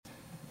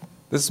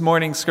This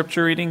morning's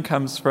scripture reading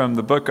comes from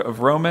the book of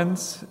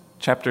Romans,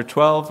 chapter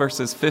 12,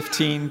 verses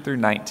 15 through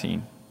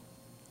 19.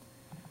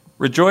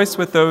 Rejoice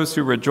with those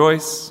who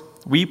rejoice,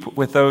 weep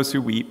with those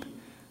who weep,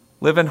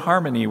 live in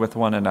harmony with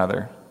one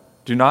another.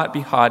 Do not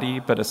be haughty,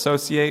 but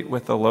associate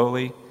with the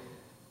lowly.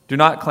 Do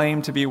not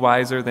claim to be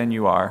wiser than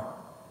you are.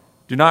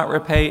 Do not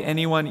repay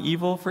anyone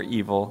evil for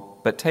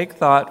evil, but take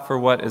thought for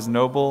what is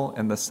noble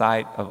in the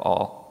sight of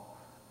all.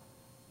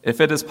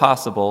 If it is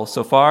possible,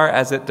 so far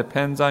as it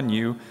depends on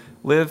you,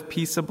 live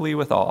peaceably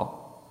with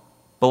all.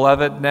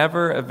 Beloved,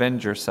 never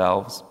avenge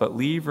yourselves, but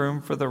leave room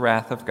for the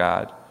wrath of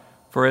God.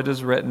 For it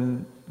is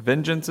written,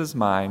 "Vengeance is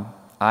mine,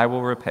 I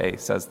will repay,"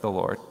 says the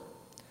Lord.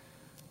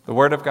 The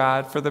word of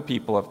God for the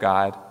people of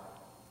God.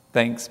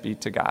 Thanks be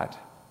to God.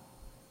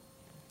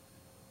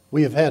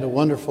 We have had a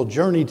wonderful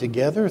journey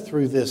together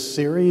through this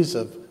series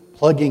of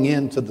plugging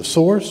into the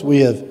source. We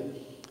have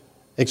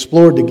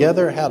explored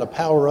together how to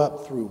power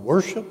up through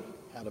worship,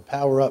 how to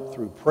power up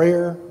through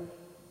prayer,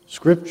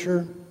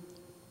 scripture,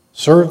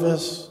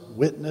 service,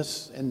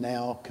 witness, and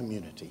now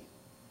community.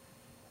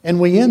 And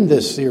we end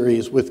this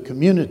series with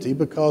community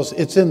because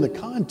it's in the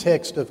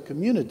context of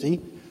community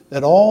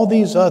that all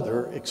these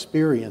other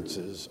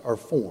experiences are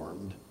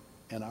formed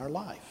in our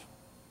life.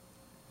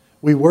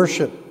 We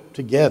worship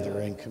together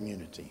in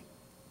community.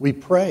 We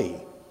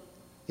pray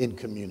in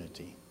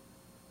community.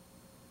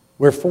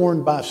 We're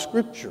formed by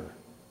Scripture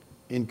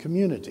in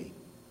community.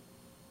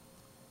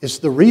 It's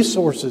the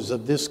resources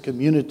of this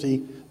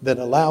community that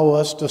allow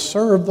us to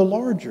serve the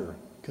larger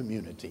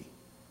community.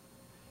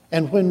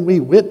 And when we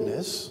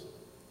witness,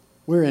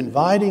 we're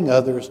inviting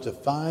others to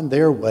find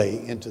their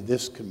way into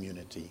this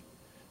community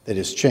that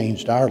has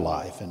changed our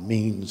life and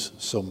means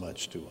so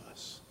much to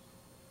us.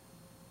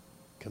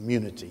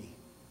 Community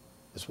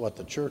is what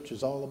the church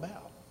is all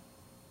about.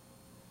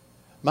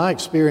 My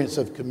experience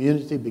of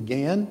community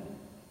began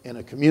in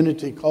a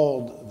community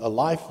called the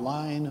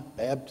Lifeline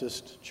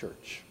Baptist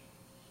Church.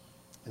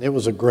 And it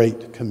was a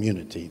great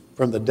community.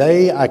 From the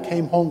day I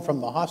came home from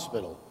the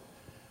hospital,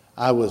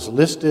 I was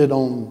listed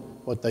on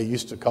what they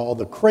used to call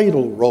the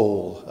cradle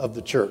roll of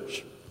the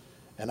church.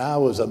 And I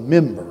was a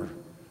member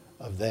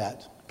of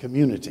that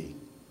community.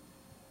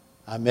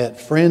 I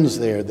met friends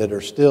there that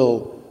are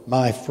still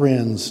my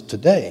friends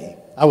today.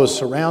 I was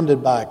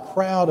surrounded by a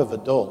crowd of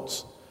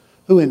adults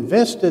who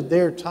invested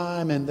their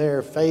time and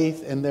their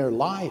faith and their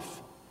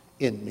life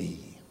in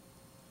me.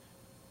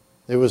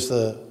 There was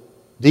the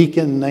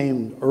deacon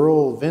named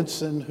Earl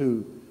Vinson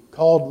who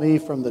called me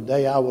from the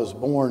day I was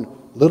born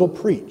Little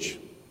Preach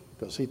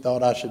because he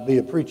thought I should be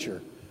a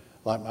preacher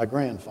like my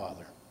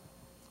grandfather.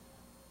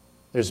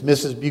 There's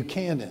Mrs.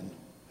 Buchanan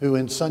who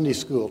in Sunday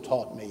school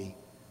taught me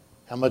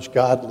how much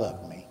God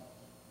loved me.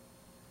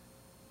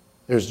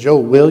 There's Joe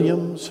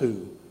Williams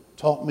who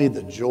taught me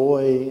the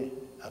joy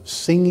of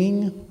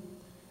singing.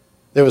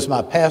 There was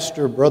my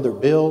pastor, Brother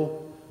Bill,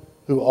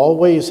 who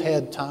always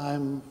had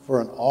time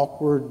for an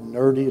awkward,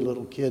 nerdy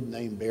little kid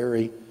named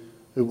Barry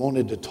who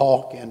wanted to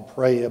talk and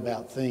pray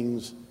about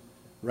things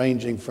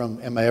ranging from,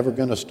 am I ever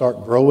going to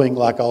start growing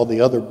like all the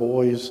other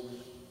boys?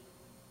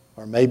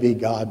 Or maybe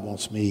God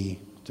wants me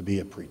to be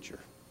a preacher.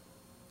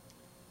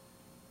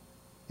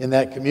 In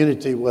that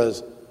community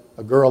was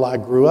a girl I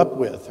grew up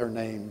with. Her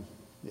name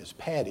is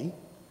Patty.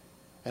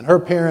 And her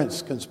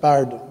parents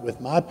conspired with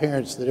my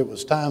parents that it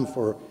was time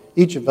for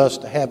each of us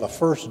to have a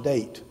first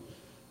date.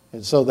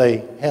 And so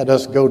they had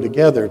us go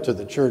together to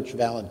the church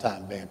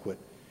Valentine banquet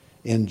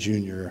in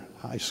junior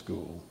high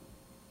school.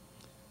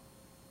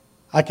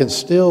 I can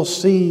still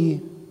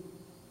see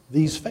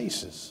these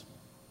faces.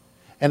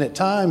 And at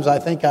times I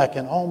think I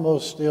can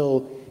almost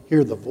still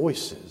hear the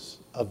voices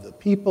of the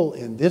people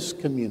in this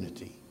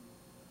community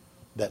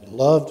that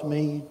loved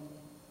me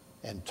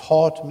and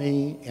taught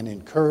me and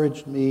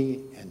encouraged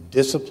me and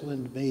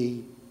disciplined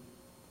me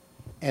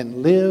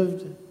and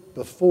lived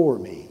before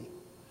me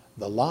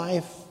the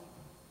life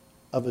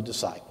of a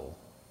disciple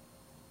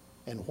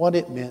and what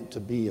it meant to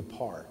be a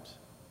part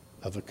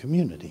of a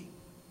community.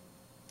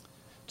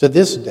 To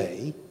this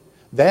day,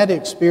 that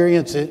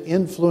experience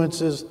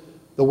influences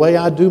the way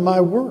I do my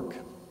work.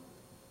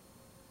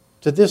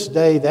 To this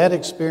day, that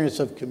experience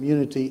of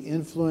community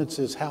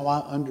influences how I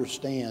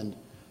understand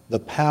the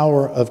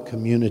power of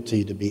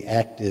community to be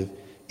active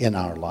in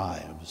our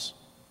lives.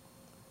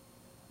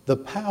 The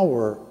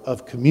power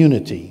of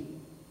community,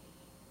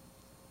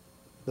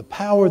 the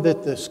power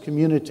that this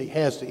community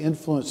has to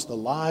influence the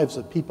lives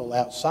of people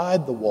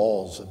outside the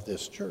walls of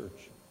this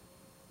church,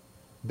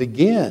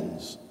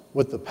 begins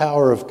with the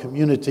power of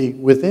community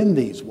within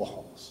these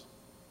walls,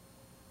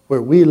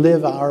 where we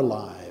live our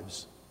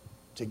lives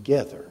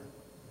together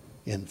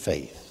in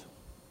faith.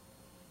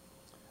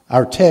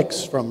 Our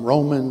text from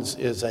Romans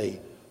is a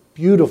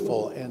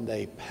beautiful and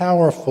a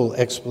powerful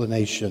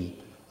explanation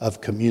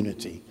of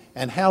community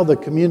and how the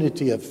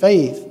community of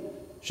faith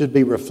should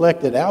be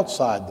reflected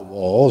outside the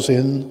walls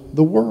in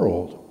the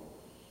world.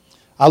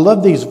 I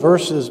love these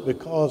verses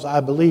because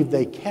I believe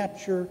they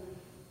capture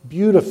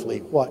beautifully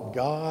what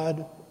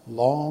God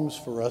longs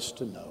for us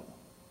to know.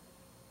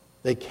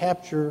 They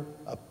capture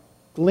a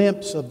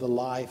glimpse of the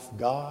life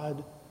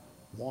God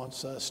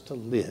wants us to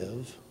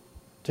live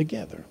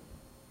together.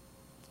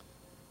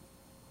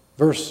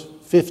 Verse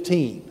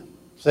 15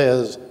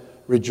 says,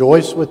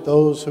 "Rejoice with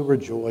those who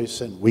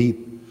rejoice and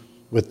weep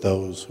with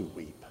those who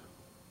weep."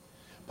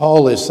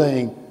 Paul is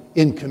saying,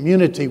 in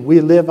community,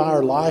 we live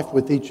our life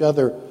with each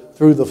other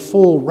through the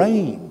full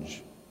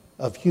range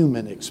of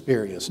human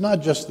experience,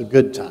 not just the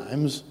good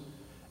times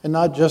and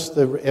not just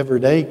the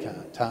everyday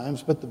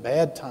times, but the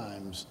bad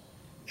times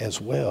as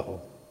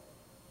well.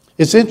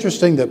 It's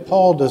interesting that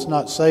Paul does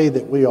not say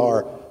that we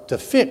are to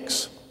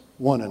fix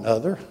one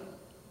another,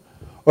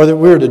 or that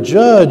we're to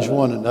judge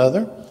one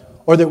another,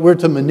 or that we're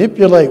to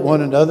manipulate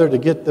one another to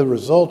get the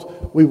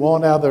result we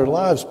want out of their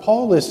lives.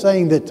 Paul is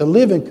saying that to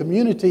live in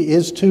community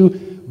is to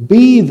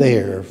be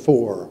there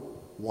for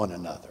one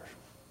another.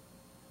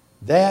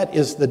 That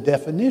is the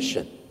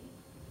definition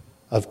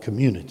of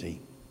community.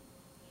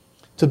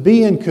 To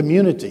be in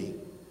community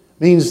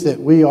means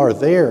that we are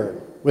there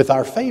with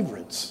our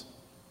favorites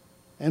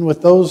and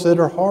with those that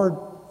are hard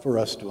for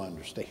us to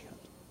understand.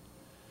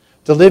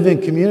 To live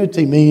in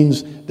community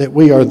means that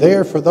we are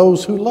there for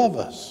those who love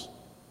us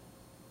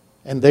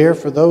and there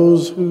for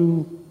those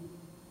who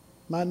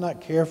might not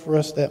care for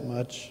us that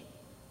much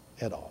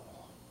at all.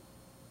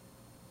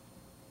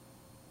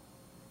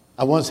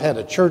 I once had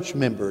a church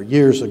member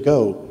years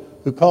ago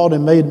who called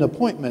and made an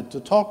appointment to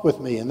talk with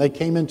me, and they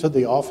came into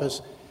the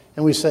office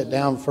and we sat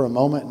down for a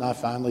moment, and I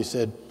finally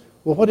said,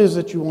 "Well, what is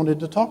it you wanted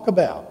to talk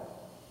about?"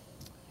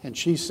 And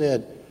she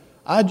said,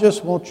 "I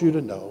just want you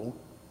to know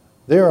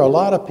there are a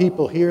lot of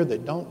people here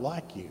that don't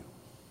like you."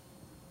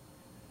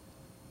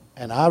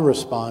 And I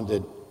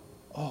responded,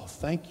 "Oh,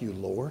 thank you,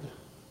 Lord."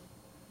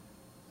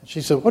 And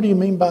she said, "What do you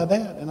mean by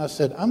that?" And I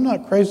said, "I'm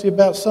not crazy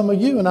about some of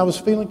you," and I was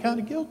feeling kind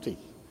of guilty.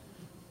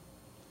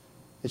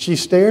 And she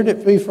stared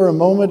at me for a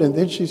moment, and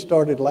then she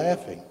started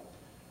laughing.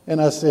 And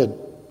I said,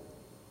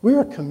 "We're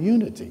a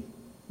community.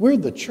 We're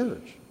the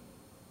church.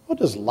 What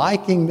does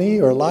liking me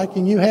or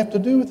liking you have to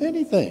do with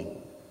anything?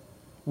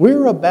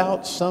 We're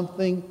about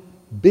something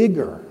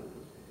bigger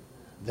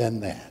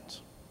than that."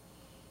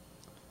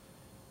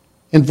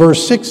 In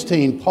verse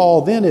 16,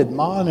 Paul then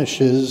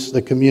admonishes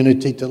the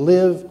community to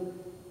live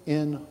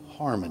in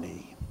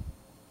harmony,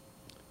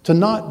 to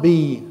not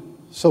be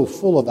so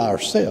full of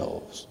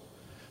ourselves,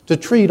 to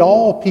treat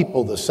all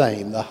people the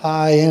same, the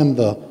high and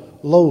the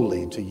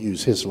lowly, to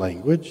use his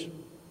language.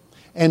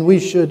 And we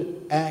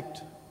should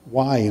act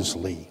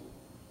wisely,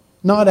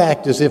 not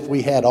act as if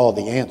we had all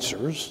the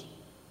answers,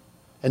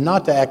 and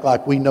not to act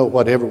like we know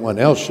what everyone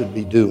else should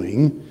be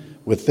doing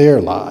with their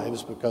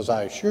lives, because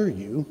I assure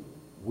you,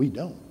 we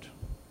don't.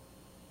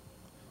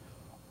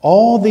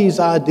 All these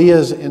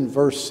ideas in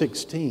verse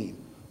 16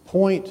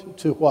 point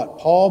to what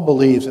Paul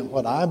believes and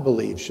what I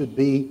believe should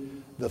be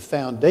the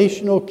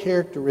foundational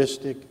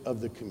characteristic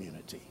of the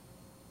community: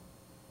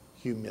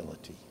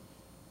 humility.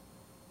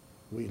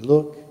 We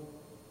look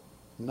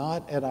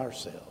not at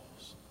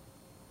ourselves,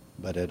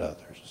 but at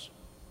others.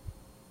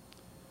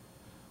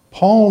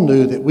 Paul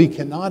knew that we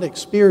cannot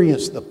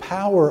experience the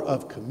power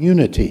of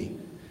community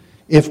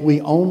if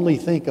we only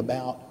think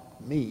about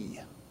me.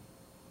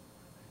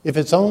 If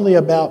it's only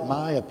about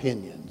my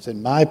opinions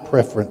and my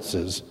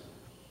preferences,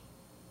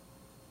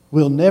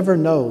 we'll never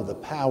know the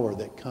power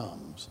that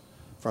comes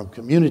from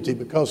community,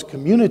 because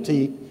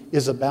community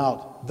is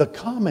about the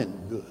common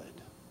good.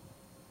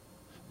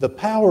 The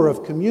power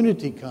of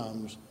community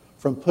comes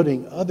from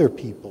putting other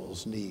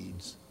people's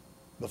needs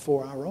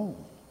before our own.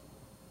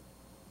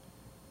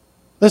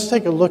 Let's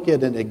take a look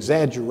at an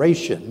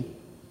exaggeration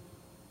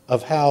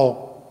of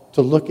how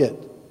to look at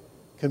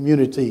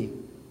community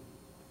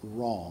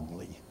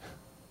wrongly.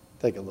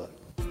 Take a look.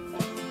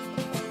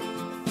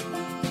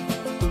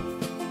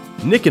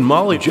 Nick and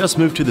Molly just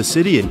moved to the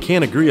city and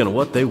can't agree on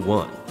what they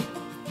want.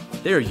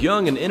 They are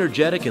young and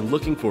energetic and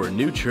looking for a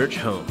new church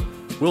home.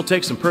 We'll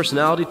take some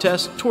personality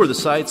tests, tour the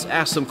sites,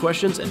 ask some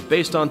questions, and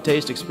based on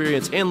taste,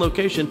 experience, and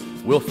location,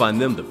 we'll find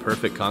them the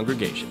perfect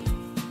congregation.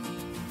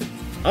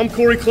 I'm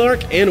Corey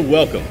Clark, and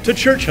welcome to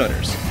Church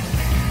Hunters.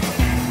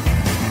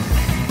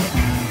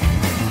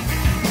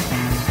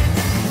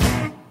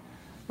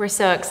 We're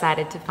so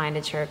excited to find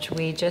a church.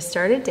 We just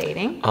started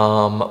dating.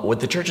 With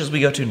the churches we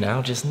go to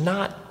now, just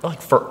not,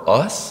 like, for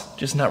us,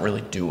 just not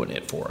really doing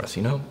it for us,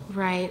 you know?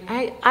 Right.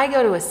 I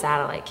go to a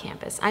satellite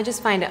campus. I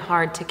just find it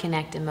hard to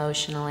connect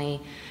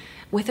emotionally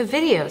with a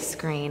video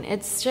screen.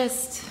 It's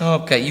just...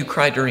 Okay, you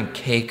cried during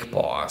Cake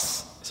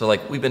Boss. So,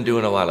 like, we've been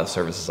doing a lot of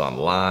services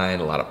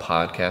online, a lot of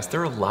podcasts.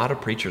 There are a lot of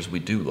preachers we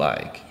do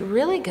like.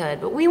 Really good,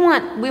 but we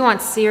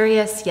want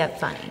serious yet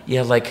funny.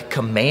 Yeah, like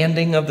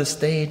commanding of the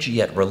stage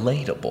yet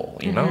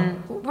relatable, you know?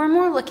 We're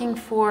more looking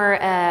for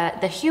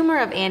the humor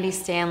of Andy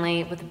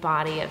Stanley with the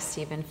body of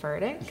Stephen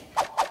Furtick.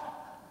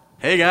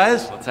 Hey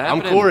guys, What's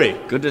happening? I'm Corey.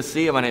 Good to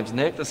see you. My name's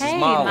Nick. This Hey, is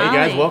Molly. Molly.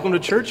 Hey guys, welcome to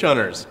Church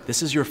Hunters.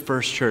 This is your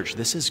first church.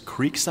 This is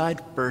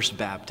Creekside First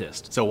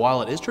Baptist. So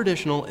while it is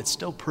traditional, it's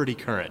still pretty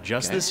current.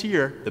 Just this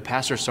year, the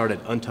pastor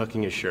started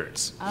untucking his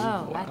shirts.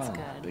 Oh, that's good.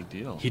 Big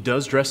deal. He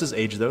does dress his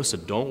age though, so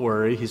don't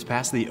worry. He's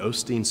past the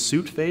Osteen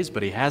suit phase,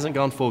 but he hasn't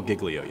gone full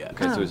Giglio yet.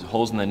 Okay, so there's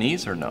holes in the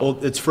knees or no?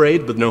 Well, it's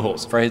frayed, but no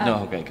holes. Afraid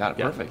no. Okay, got it.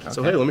 Yeah. Perfect.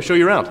 So Okay. hey, let me show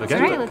you around, okay?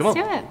 All right, let's Come on.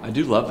 do it. I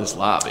do love this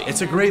lobby.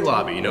 It's a great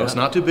lobby, you know. It's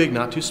not too big,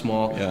 not too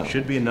small. Yeah.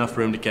 Should be enough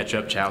room to catch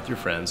up, chat with your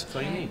friends. That's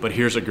all you need. But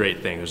here's a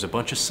great thing. There's a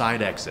bunch of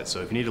side exits, so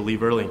if you need to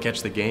leave early and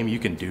catch the game, you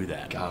can do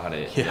that. Got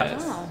it. Yeah.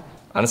 Yes. Oh.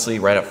 Honestly,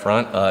 right up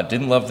front,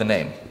 didn't love the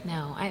name.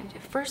 No,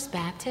 First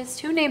Baptist?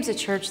 Who names a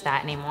church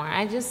that anymore?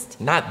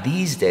 Not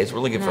these days.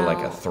 We're looking for like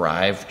No. a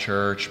Thrive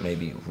Church,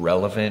 maybe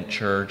Relevant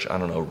Church, I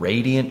don't know,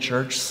 Radiant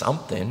Church,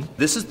 something.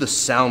 This is the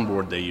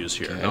soundboard they use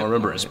here. Now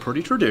remember, it's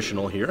pretty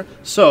traditional here.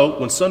 So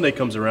when Sunday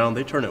comes around,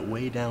 they turn it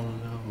way down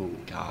low.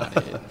 Got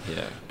it.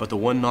 Yeah. But the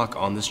one knock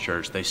on this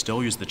church, they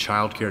still use the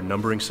child care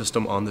numbering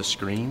system on the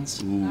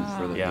screens. Ooh,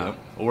 for the Yeah.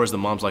 Or as the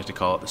moms like to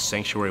call it, the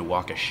sanctuary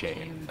walk of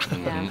shame.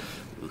 Yeah.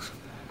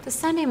 The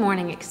Sunday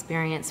morning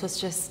experience was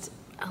just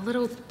a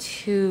little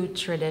too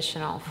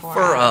traditional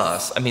For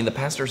us, I mean, the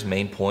pastor's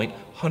main point,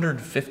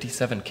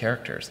 157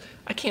 characters.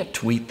 I can't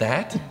tweet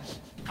that.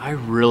 I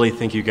really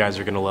think you guys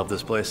are going to love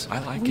this place. I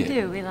like We it.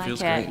 do, we like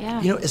Feels it, great.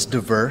 yeah. You know, it's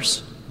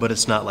diverse, but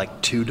it's not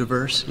like too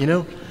diverse, you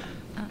know?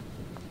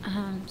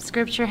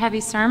 Scripture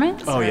heavy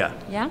sermons? Oh, or- yeah.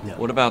 Yeah?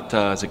 What about,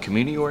 is it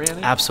community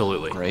oriented?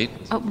 Absolutely. Great.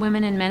 Oh,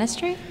 women in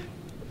ministry?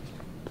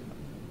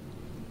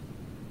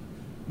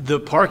 The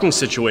parking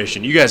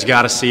situation, you guys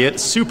got to see it.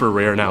 Super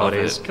rare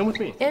nowadays. it. Come with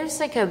me. It was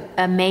like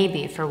a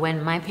maybe for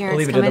when my parents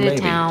leave it come at a into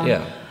maybe, town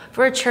yeah.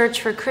 for a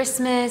church for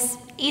Christmas,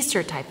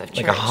 Easter type of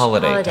church. Like a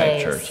holiday type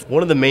Holidays. church.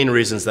 One of the main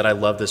reasons that I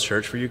love this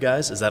church for you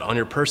guys is that on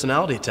your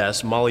personality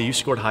test, Molly, you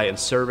scored high in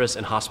service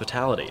and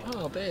hospitality.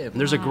 Oh, babe. And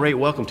there's a great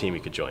welcome team you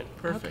could join.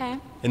 Perfect. Okay.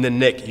 And then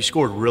Nick, you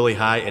scored really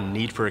high in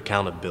need for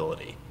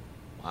accountability.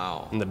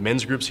 Wow. And the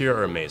men's groups here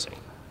are amazing.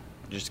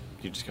 You're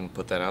just going to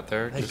put that out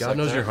there? Hey, just God like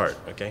knows that? your heart,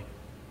 okay?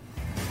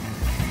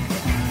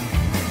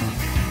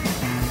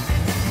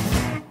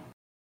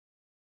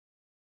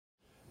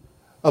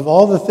 Of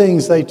all the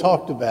things they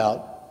talked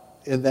about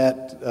in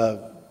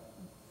that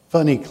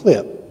funny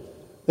clip,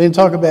 they didn't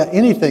talk about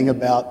anything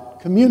about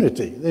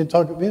community. They didn't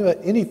talk about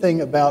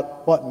anything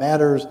about what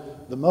matters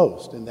the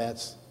most, and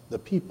that's the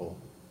people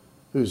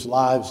whose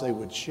lives they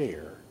would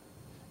share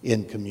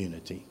in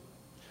community.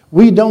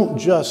 We don't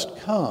just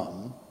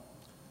come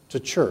to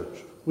church.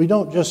 We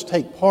don't just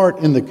take part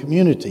in the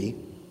community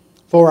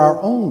for our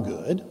own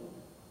good.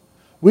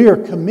 We are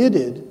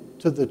committed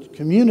to the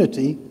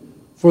community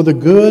for the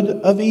good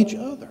of each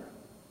other.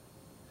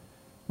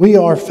 We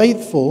are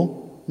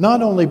faithful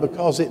not only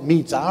because it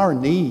meets our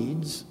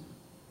needs,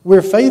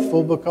 we're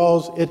faithful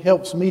because it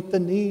helps meet the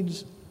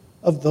needs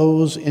of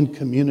those in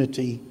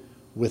community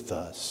with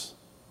us.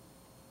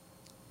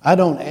 I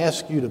don't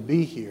ask you to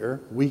be here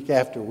week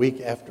after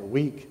week after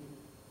week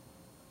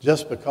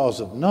just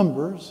because of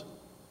numbers.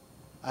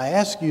 I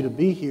ask you to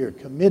be here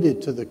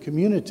committed to the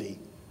community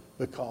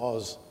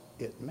because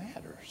it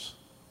matters.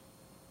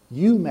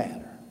 You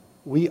matter.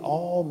 We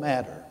all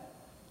matter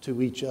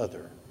to each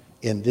other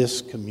in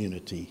this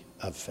community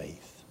of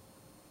faith.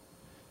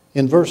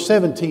 In verse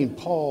 17,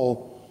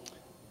 Paul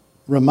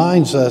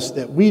reminds us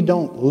that we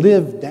don't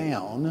live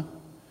down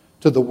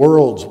to the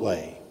world's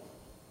way.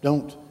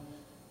 Don't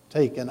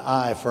take an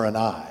eye for an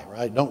eye,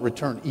 right? Don't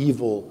return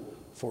evil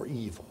for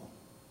evil.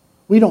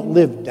 We don't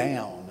live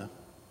down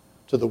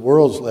to the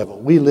world's level.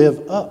 We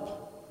live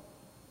up,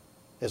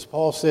 as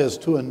Paul says,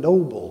 to a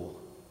noble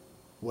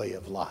way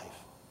of life.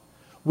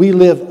 We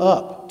live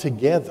up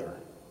together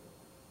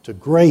to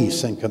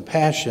grace and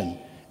compassion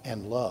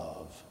and love.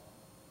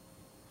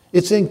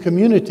 It's in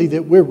community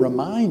that we're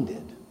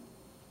reminded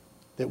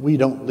that we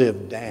don't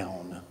live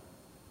down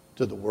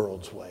to the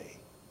world's way.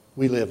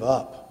 We live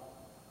up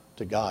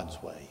to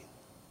God's way.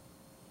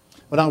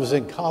 When I was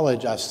in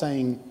college, I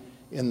sang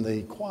in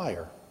the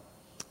choir.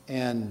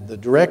 And the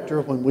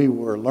director, when we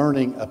were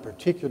learning a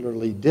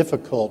particularly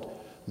difficult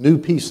new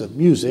piece of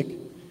music,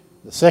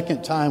 the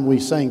second time we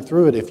sang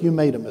through it, if you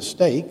made a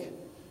mistake,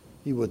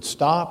 he would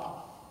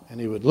stop and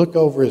he would look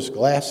over his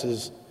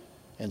glasses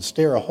and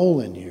stare a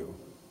hole in you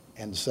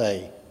and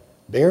say,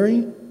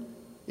 "Barry,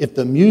 if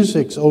the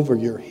music's over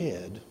your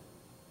head,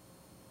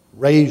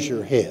 raise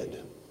your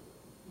head."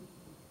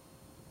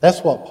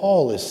 That's what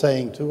Paul is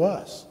saying to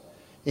us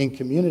in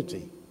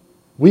community.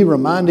 We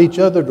remind each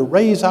other to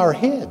raise our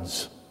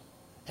heads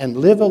and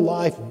live a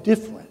life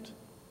different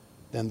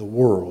than the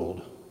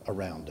world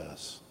around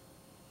us.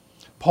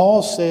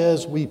 Paul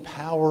says we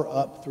power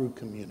up through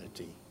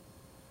community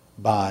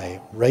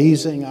by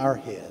raising our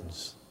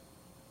heads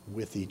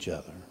with each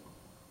other.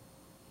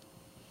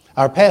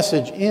 Our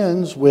passage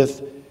ends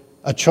with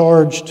a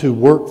charge to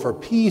work for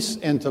peace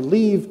and to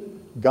leave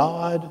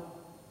God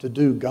to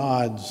do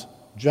God's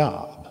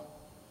job.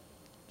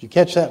 Did you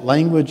catch that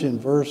language in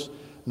verse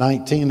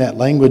 19, that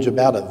language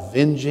about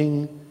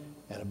avenging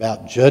and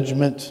about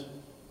judgment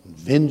and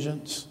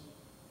vengeance.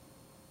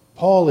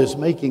 Paul is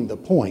making the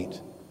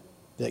point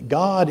that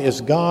God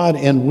is God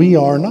and we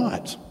are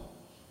not.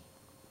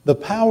 The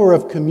power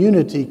of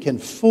community can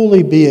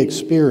fully be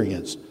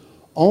experienced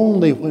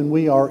only when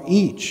we are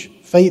each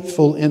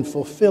faithful in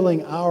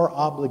fulfilling our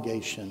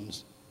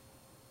obligations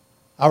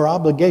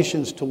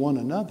to one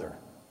another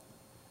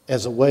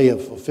as a way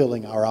of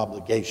fulfilling our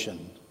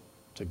obligation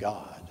to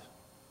God.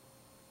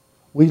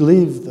 We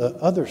leave the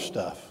other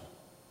stuff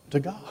to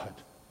God.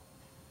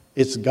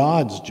 It's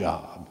God's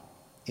job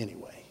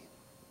anyway.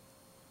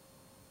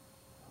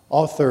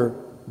 Author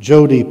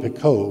Jodi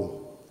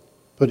Picoult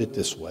put it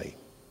this way: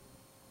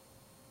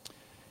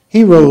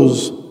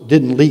 heroes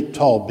didn't leap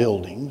tall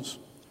buildings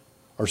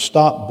or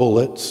stop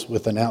bullets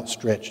with an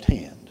outstretched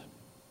hand.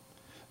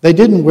 They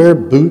didn't wear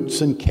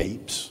boots and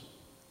capes.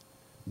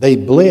 They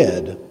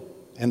bled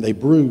and they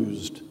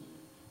bruised,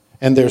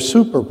 and their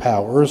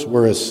superpowers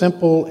were as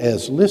simple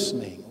as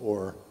listening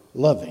or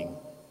loving.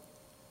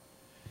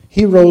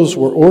 Heroes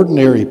were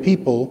ordinary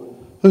people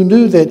who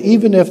knew that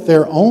even if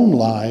their own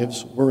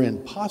lives were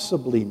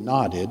impossibly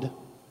knotted,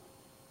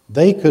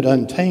 they could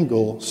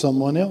untangle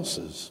someone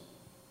else's.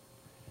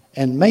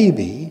 And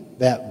maybe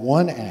that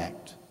one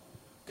act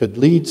could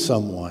lead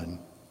someone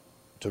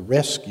to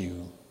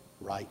rescue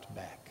right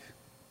back.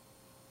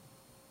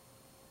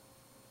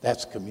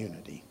 That's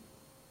community.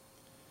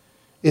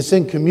 It's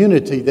in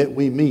community that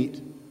we meet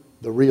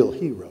the real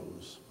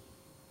heroes.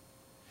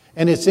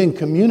 And it's in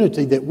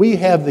community that we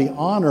have the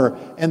honor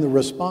and the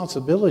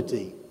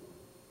responsibility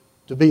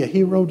to be a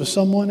hero to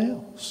someone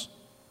else.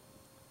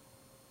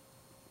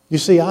 You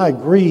see, I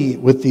agree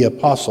with the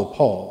Apostle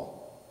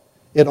Paul.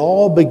 It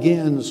all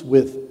begins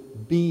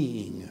with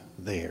being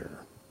there,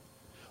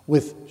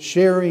 with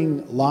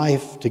sharing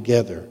life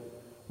together,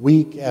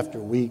 week after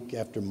week,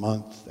 after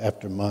month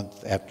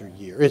after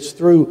year. It's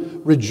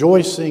through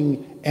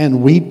rejoicing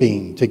and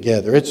weeping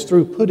together. It's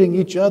through putting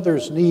each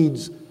other's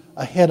needs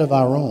ahead of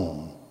our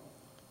own.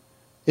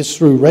 It's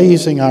through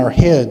raising our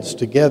heads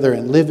together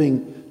and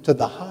living to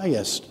the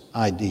highest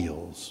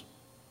ideals.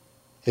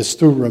 It's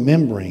through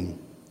remembering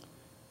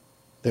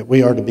that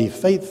we are to be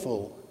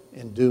faithful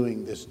in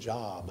doing this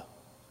job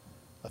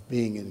of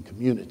being in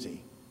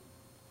community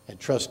and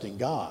trusting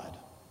God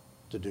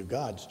to do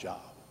God's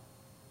job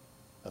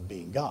of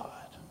being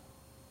God.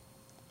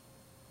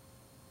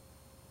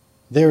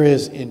 There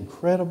is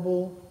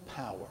incredible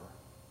power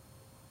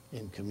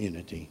in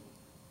community.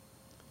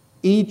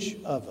 Each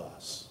of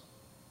us,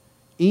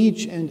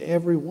 each and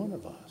every one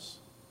of us,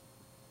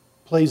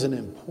 plays an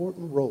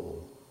important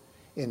role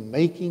in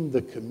making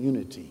the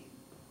community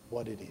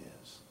what it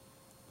is.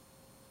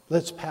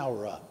 Let's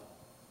power up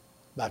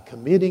by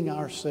committing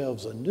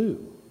ourselves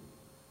anew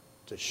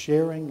to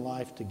sharing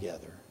life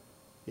together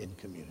in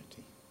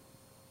community.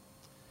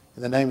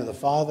 In the name of the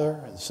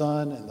Father, and the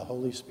Son, and the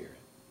Holy Spirit.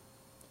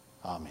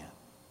 Amen.